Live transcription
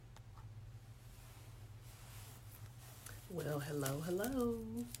Well, hello.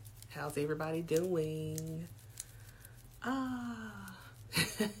 How's everybody doing? Ah,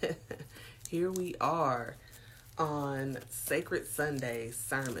 here we are on Sacred Sunday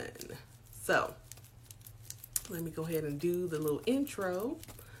Sermon. So, let me go ahead and do the little intro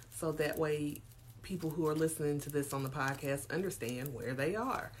so that way people who are listening to this on the podcast understand where they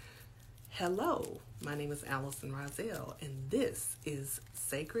are. Hello, my name is Allison Rozelle, and this is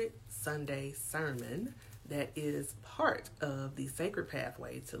Sacred Sunday Sermon that is part of the Sacred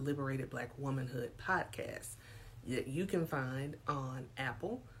Pathway to Liberated Black Womanhood podcast that you can find on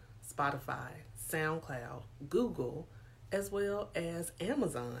Apple, Spotify, SoundCloud, Google, as well as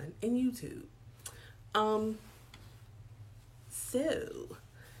Amazon and YouTube. I'm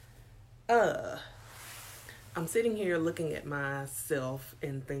sitting here looking at myself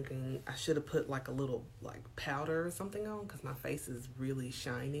and thinking I should have put like a little powder or something on because my face is really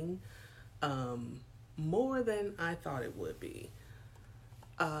shining. More than I thought it would be.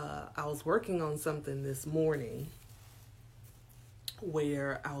 I was working on something this morning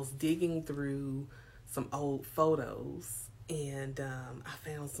where I was digging through some old photos and I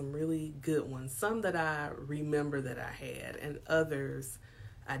found some really good ones. Some that I remember that I had and others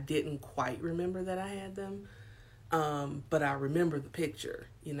I didn't quite remember that I had them. But I remember the picture,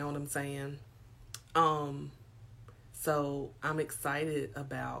 you know what I'm saying? So I'm excited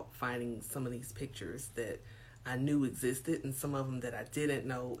about finding some of these pictures that I knew existed and some of them that I didn't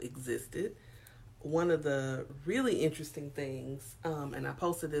know existed. One of the really interesting things, and I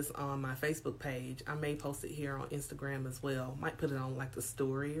posted this on my Facebook page. I may post it here on Instagram as well. Might put it on like the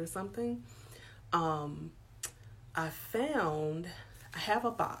story or something. I have a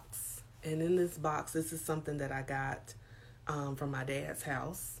box, and in this box, this is something that I got from my dad's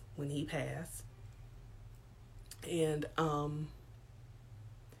house when he passed. And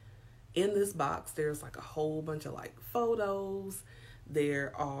in this box, there's like a whole bunch of like photos.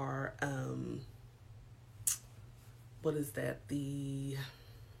 There are, what is that?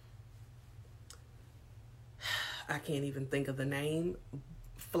 I can't even think of the name.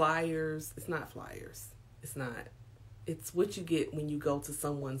 Flyers. It's not flyers. It's not. It's what you get when you go to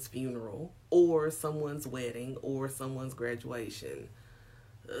someone's funeral or someone's wedding or someone's graduation.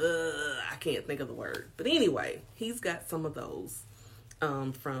 I can't think of the word. But anyway, he's got some of those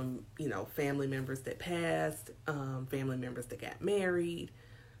from, family members that passed, family members that got married.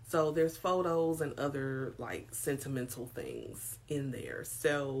 So there's photos and other like sentimental things in there.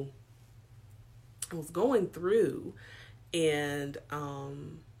 So I was going through and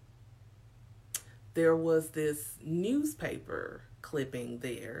there was this newspaper clipping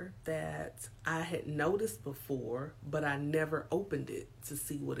there that I had noticed before, but I never opened it to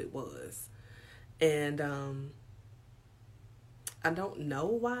see what it was. And I don't know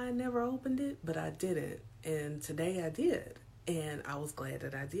why I never opened it, but I didn't. And today I did. And I was glad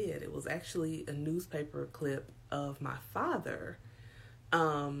that I did. It was actually a newspaper clip of my father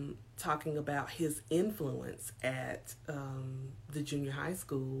talking about his influence at the junior high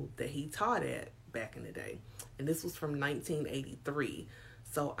school that he taught at back in the day. And this was from 1983.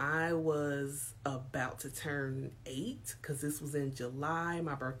 So I was about to turn 8 because this was in July.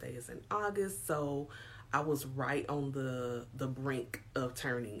 My birthday is in August. So I was right on the brink of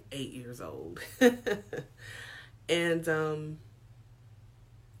turning 8 years old. And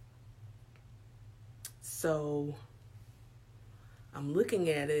so I'm looking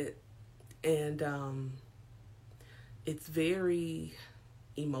at it and it's very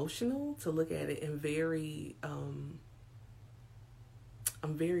emotional to look at it and very I'm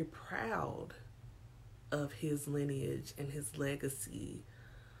very proud of his lineage and his legacy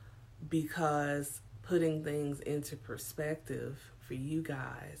because putting things into perspective for you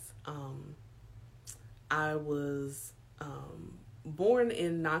guys, I was born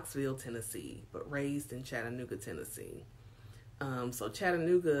in Knoxville, Tennessee, but raised in Chattanooga, Tennessee. So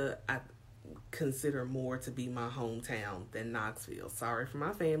Chattanooga, I consider more to be my hometown than Knoxville. Sorry for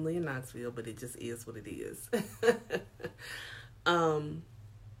my family in Knoxville, but it just is what it is.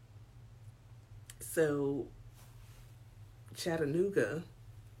 So Chattanooga,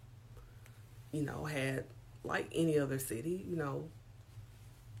 had like any other city,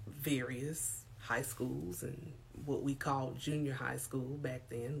 various high schools and what we called junior high school back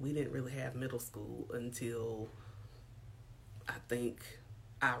then. We didn't really have middle school until I think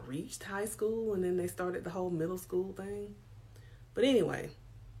I reached high school, and then they started the whole middle school thing. But anyway,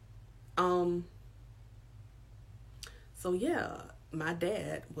 so yeah, my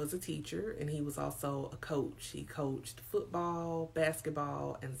dad was a teacher, and he was also a coach. He coached football,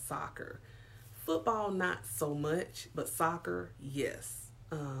 basketball, and soccer. Football, not so much, but soccer, yes.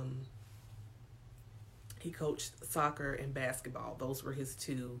 He coached soccer and basketball. Those were his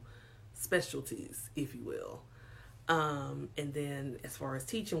two specialties, if you will. And then as far as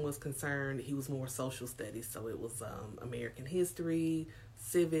teaching was concerned, he was more social studies. So it was American history,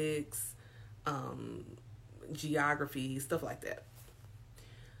 civics, geography, stuff like that.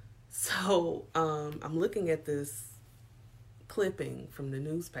 So I'm looking at this clipping from the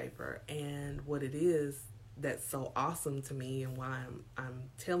newspaper, and what it is that's so awesome to me and why I'm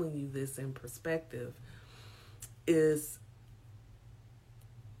telling you this in perspective is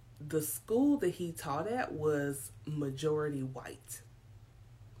the school that he taught at was majority white.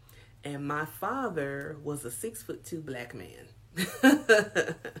 And my father was a 6'2" black man.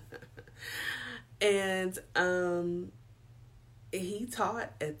 And he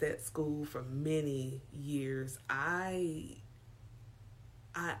taught at that school for many years. I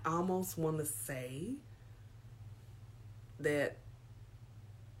almost want to say that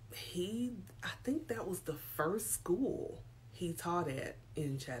I think that was the first school he taught at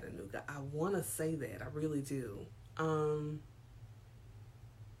in Chattanooga. I want to say that. I really do.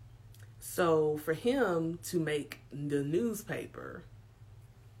 So for him to make the newspaper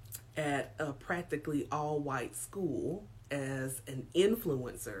at a practically all-white school as an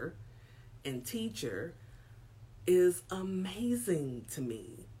influencer and teacher is amazing to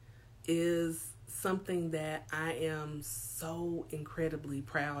me, is something that I am so incredibly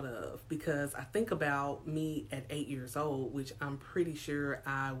proud of, because I think about me at 8 years old, which I'm pretty sure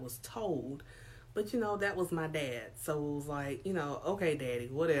I was told, but that was my dad. So it was like, okay, daddy,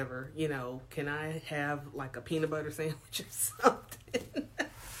 whatever, can I have like a peanut butter sandwich or something?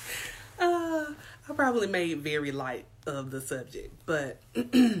 I probably made very light of the subject, but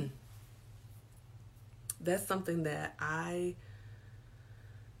that's something that I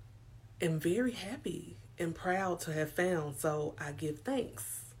am very happy and proud to have found. So I give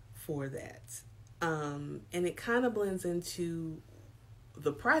thanks for that. And it kind of blends into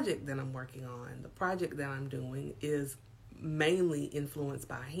the project that I'm working on. The project that I'm doing is mainly influenced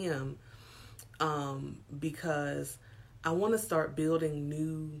by him, because I want to start building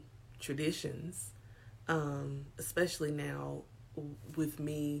new traditions, especially now with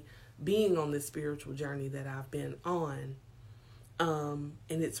me being on this spiritual journey that I've been on. And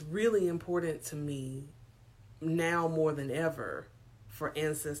it's really important to me now more than ever for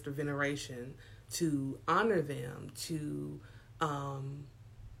ancestor veneration to honor them, to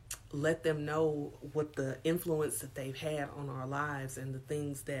let them know what the influence that they've had on our lives and the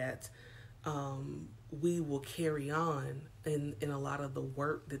things that we will carry on in a lot of the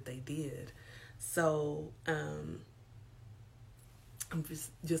work that they did. So I'm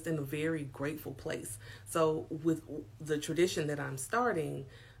just in a very grateful place. So with the tradition that I'm starting,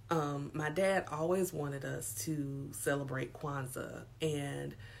 my dad always wanted us to celebrate Kwanzaa.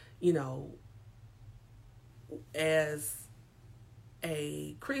 And, as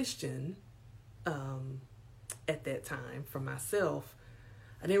a Christian at that time, for myself,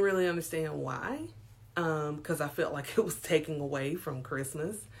 I didn't really understand why, because I felt like it was taking away from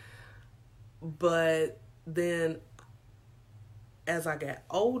Christmas. But then as I got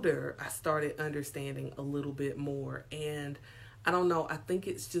older, I started understanding a little bit more. And I don't know, I think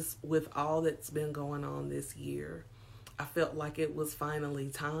it's just with all that's been going on this year, I felt like it was finally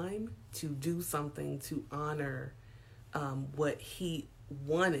time to do something to honor what he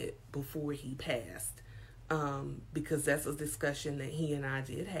wanted before he passed. Because that's a discussion that he and I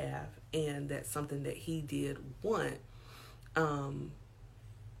did have, and that's something that he did want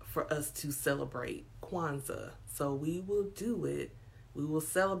for us to celebrate Kwanzaa. So we will do it. We will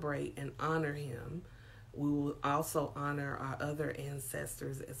celebrate and honor him. We will also honor our other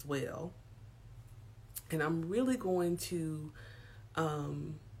ancestors as well. And I'm really going to,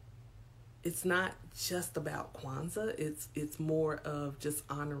 it's not just about Kwanzaa. It's more of just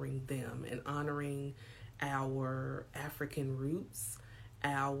honoring them and honoring our African roots,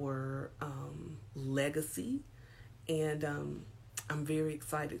 our legacy. And I'm very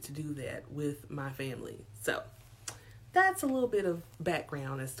excited to do that with my family. So that's a little bit of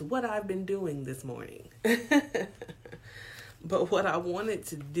background as to what I've been doing this morning. But what I wanted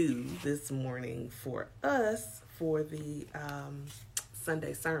to do this morning for us, for the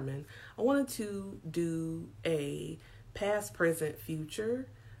Sunday sermon, I wanted to do a past, present, future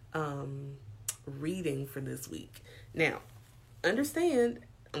reading for this week. Now, understand,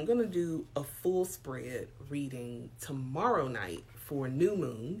 I'm going to do a full spread reading tomorrow night for New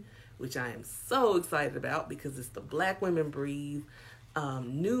Moon, which I am so excited about because it's the Black Women Breathe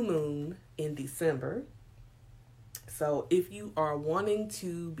New Moon in December. So if you are wanting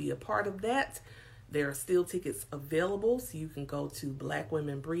to be a part of that, there are still tickets available. So you can go to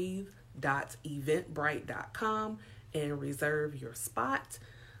www.eventbrite.com and reserve your spot.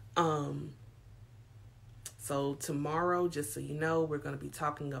 So tomorrow, just so you know, we're going to be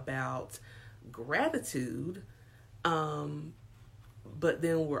talking about gratitude. But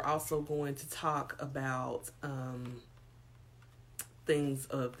then we're also going to talk about things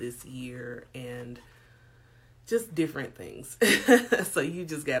of this year and just different things. So you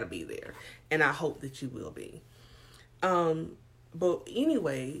just got to be there. And I hope that you will be. But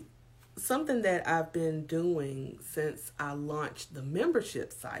anyway, something that I've been doing since I launched the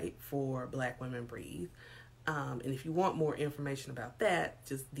membership site for Black Women Breathe. And if you want more information about that,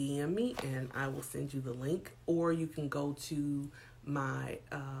 just DM me and I will send you the link. Or you can go to my,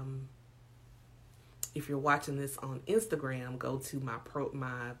 if you're watching this on Instagram, go to my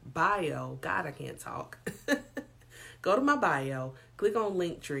bio. God, I can't talk. Go to my bio, click on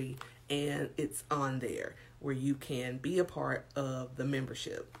Linktree, and it's on there where you can be a part of the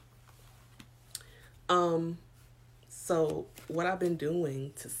membership. So what I've been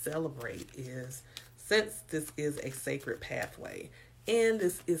doing to celebrate is, since this is a sacred pathway and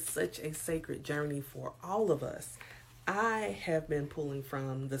this is such a sacred journey for all of us, I have been pulling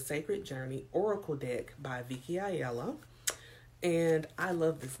from the Sacred Journey Oracle deck by Vicky Ayala, and I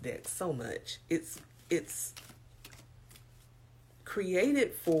love this deck so much. It's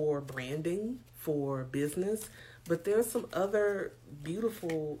created for branding, for business, but there's some other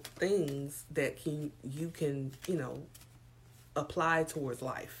beautiful things that you can apply towards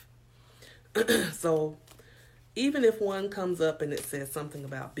life. So even if one comes up and it says something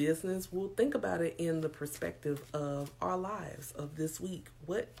about business, we'll think about it in the perspective of our lives of this week.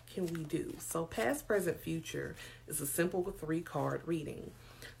 What can we do? So past, present, future is a simple 3-card reading.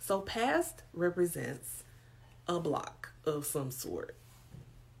 So past represents a block of some sort.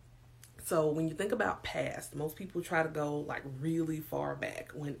 So when you think about past, most people try to go like really far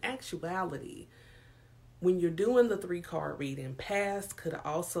back, when actuality, when you're doing the 3-card reading, past could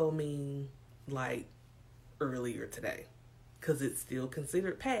also mean like earlier today, because it's still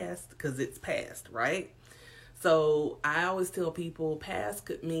considered past because it's past, right? So I always tell people past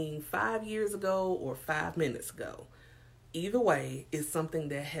could mean 5 years ago or 5 minutes ago. Either way, it's something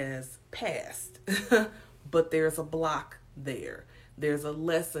that has passed, but there's a block there. There's a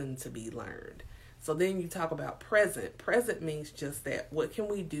lesson to be learned. So then you talk about present. Present means just that. What can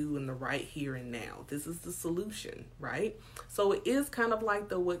we do in the right here and now? This is the solution, right? So it is kind of like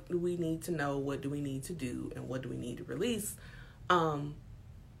the what do we need to know, what do we need to do, and what do we need to release. But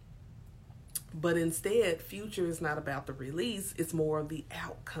instead, future is not about the release. It's more of the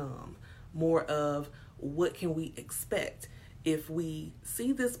outcome, more of what can we expect. If we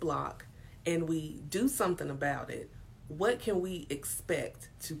see this block and we do something about it, what can we expect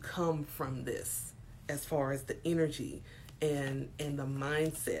to come from this as far as the energy and the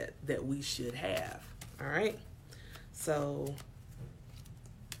mindset that we should have? All right. So,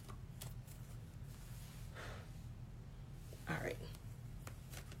 all right.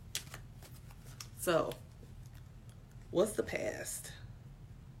 So, what's the past?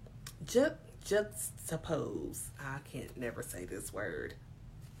 Juxtapose. I can't never say this word.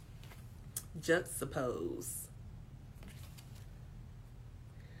 Juxtapose.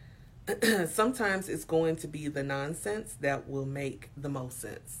 Sometimes it's going to be the nonsense that will make the most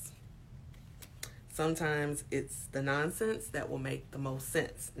sense. Sometimes it's the nonsense that will make the most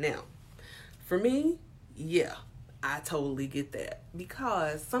sense. Now, for me, yeah, I totally get that.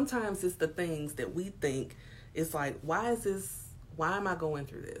 Because sometimes it's the things that we think, it's like, why am I going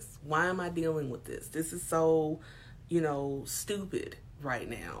through this? Why am I dealing with this? This is so, stupid right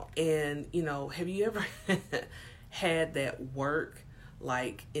now. And, have you ever had that work,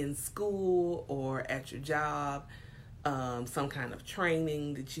 like in school or at your job, some kind of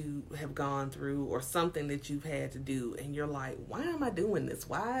training that you have gone through or something that you've had to do, and you're like, why am I doing this?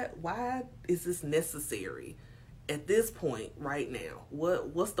 Why is this necessary at this point right now?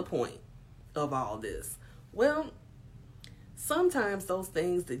 What's the point of all this? Well, sometimes those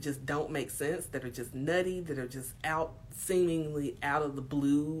things that just don't make sense, that are just nutty, that are just seemingly out of the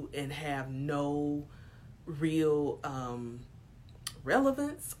blue and have no real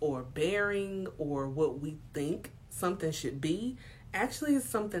relevance or bearing or what we think something should be, actually is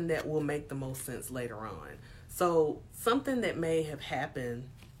something that will make the most sense later on. So something that may have happened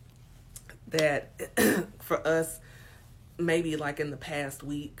that for us, maybe like in the past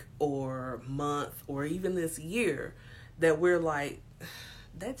week or month or even this year, that we're like,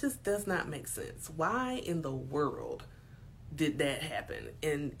 that just does not make sense. Why in the world did that happen?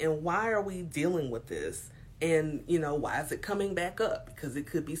 And why are we dealing with this? And, why is it coming back up? Because it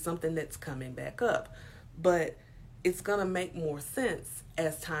could be something that's coming back up. But it's going to make more sense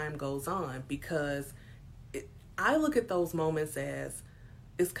as time goes on, because I look at those moments as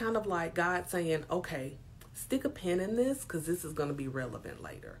it's kind of like God saying, okay, stick a pin in this because this is going to be relevant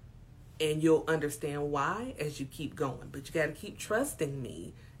later. And you'll understand why as you keep going. But you got to keep trusting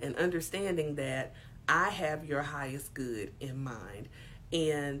me and understanding that I have your highest good in mind.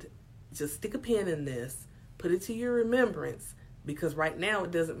 And just stick a pin in this, put it to your remembrance, because right now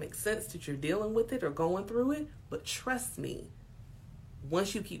it doesn't make sense that you're dealing with it or going through it. But trust me,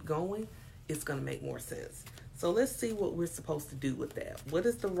 once you keep going, it's going to make more sense. So let's see what we're supposed to do with that. What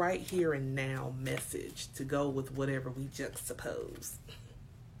is the right here and now message to go with whatever we juxtapose?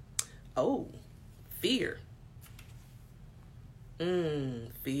 Oh, fear.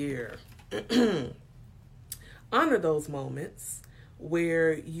 Fear. Honor those moments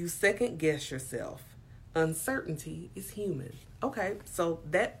where you second guess yourself. Uncertainty is human. Okay, so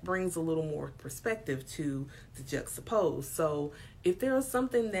that brings a little more perspective to the juxtapose. So if there is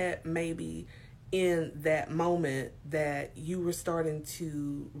something that maybe in that moment that you were starting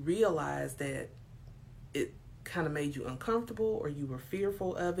to realize that it kind of made you uncomfortable or you were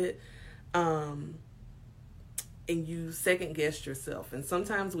fearful of it, and you second guessed yourself. And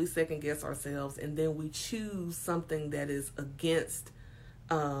sometimes we second guess ourselves and then we choose something that is against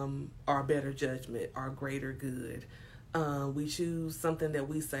our better judgment, our greater good. We choose something that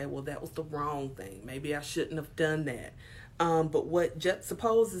we say, well, that was the wrong thing. Maybe I shouldn't have done that. But what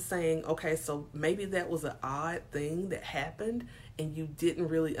juxtapose is saying, okay, so maybe that was an odd thing that happened and you didn't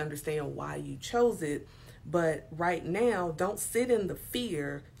really understand why you chose it. But right now, don't sit in the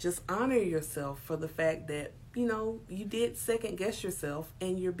fear. Just honor yourself for the fact that, you did second guess yourself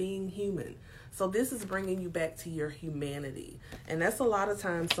and you're being human. So this is bringing you back to your humanity. And that's a lot of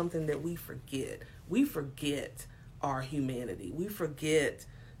times something that we forget. We forget our humanity. We forget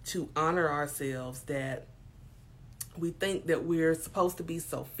to honor ourselves, that we think that we're supposed to be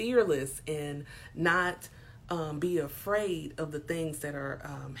so fearless and not be afraid of the things that are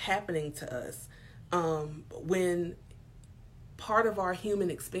happening to us. When part of our human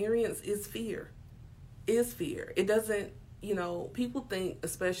experience is fear. It doesn't, people think,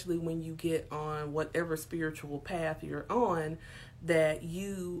 especially when you get on whatever spiritual path you're on, that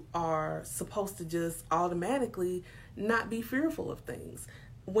you are supposed to just automatically not be fearful of things.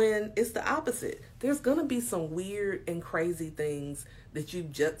 When it's the opposite. There's going to be some weird and crazy things that you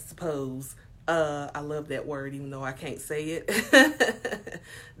juxtapose. I love that word, even though I can't say it.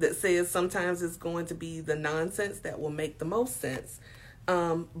 That says sometimes it's going to be the nonsense that will make the most sense.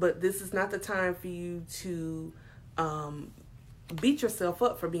 But this is not the time for you to beat yourself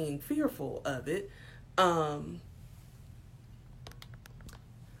up for being fearful of it.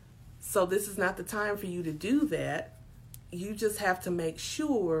 So this is not the time for you to do that. You just have to make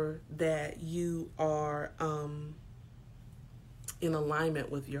sure that you are in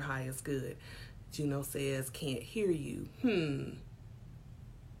alignment with your highest good. Juno says, can't hear you.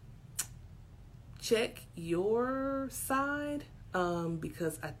 Check your side,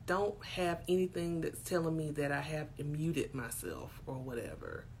 because I don't have anything that's telling me that I have muted myself or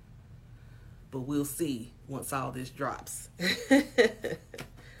whatever. But we'll see once all this drops.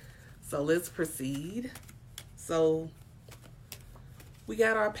 So let's proceed. So we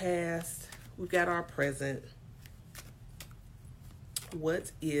got our past, we got our present.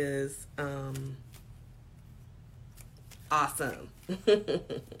 What is awesome?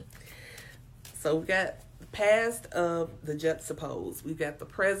 So we got the past of the juxtapose. We got the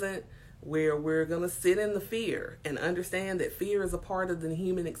present where we're going to sit in the fear and understand that fear is a part of the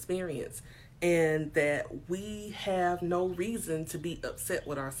human experience and that we have no reason to be upset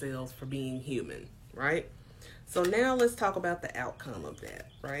with ourselves for being human, right? So now let's talk about the outcome of that,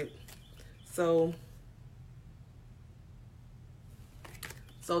 right? So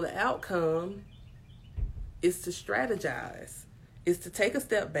the outcome is to strategize, is to take a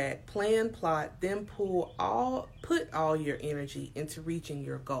step back, plan, plot, then put all your energy into reaching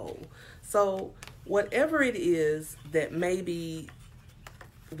your goal. So whatever it is that maybe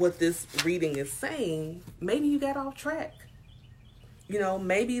what this reading is saying, maybe you got off track.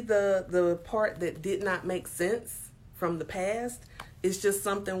 Maybe the part that did not make sense from the past is just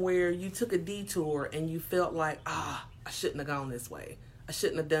something where you took a detour and you felt like, I shouldn't have gone this way. I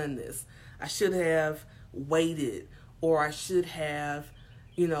shouldn't have done this. I should have waited, or I should have,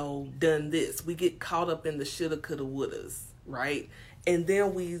 done this. We get caught up in the shoulda, coulda, wouldas, right? And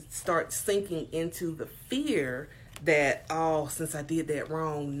then we start sinking into the fear that, since I did that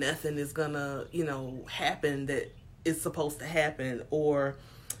wrong, nothing is gonna, happen that is supposed to happen. Or,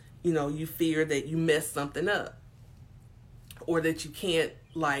 you fear that you messed something up, or that you can't,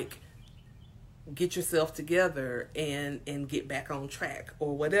 get yourself together and get back on track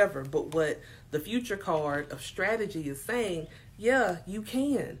or whatever. But what the future card of strategy is saying, yeah, you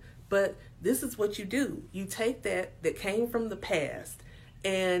can, but this is what you do. You take that came from the past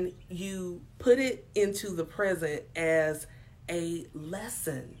and you put it into the present as a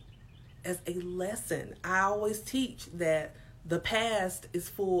lesson. I always teach that the past is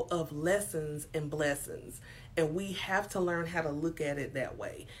full of lessons and blessings, and we have to learn how to look at it that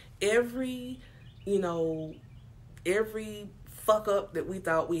way. Every fuck up that we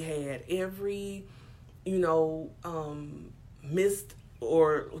thought we had, every missed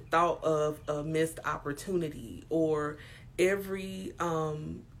or thought of a missed opportunity, or every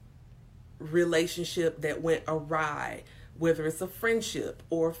relationship that went awry, whether it's a friendship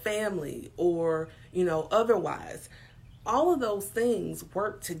or family or otherwise, all of those things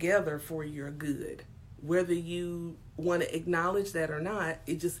work together for your good. Whether you want to acknowledge that or not,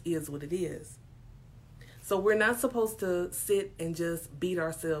 it just is what it is. So we're not supposed to sit and just beat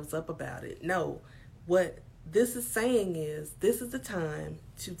ourselves up about it. No, what this is saying is this is the time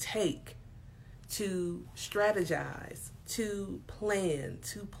to strategize, to plan,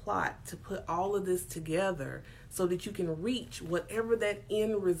 to plot, to put all of this together so that you can reach whatever that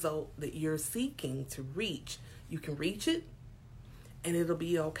end result that you're seeking to reach. You can reach it and it'll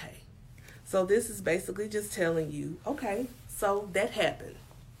be okay. So this is basically just telling you, okay, so that happened.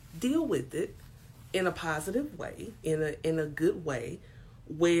 Deal with it in a positive way, in a good way,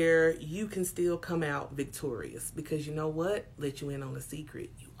 where you can still come out victorious. Because you know what? Let you in on a secret.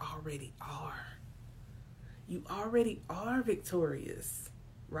 You already are. You already are victorious,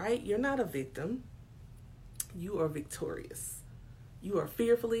 right? You're not a victim. You are victorious. You are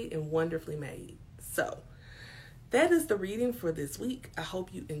fearfully and wonderfully made. So that is the reading for this week. I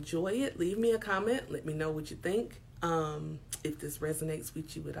hope you enjoy it. Leave me a comment. Let me know what you think. If this resonates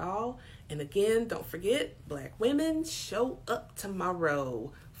with you at all. And again, don't forget, Black women, show up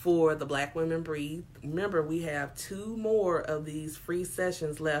tomorrow for the Black Women Breathe. Remember, we have 2 more of these free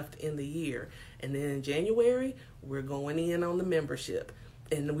sessions left in the year. And then in January, we're going in on the membership.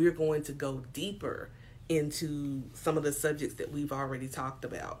 And we're going to go deeper into some of the subjects that we've already talked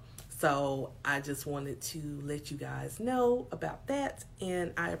about. So I just wanted to let you guys know about that.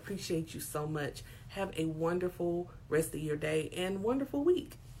 And I appreciate you so much. Have a wonderful rest of your day and wonderful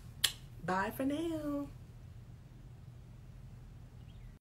week. Bye for now.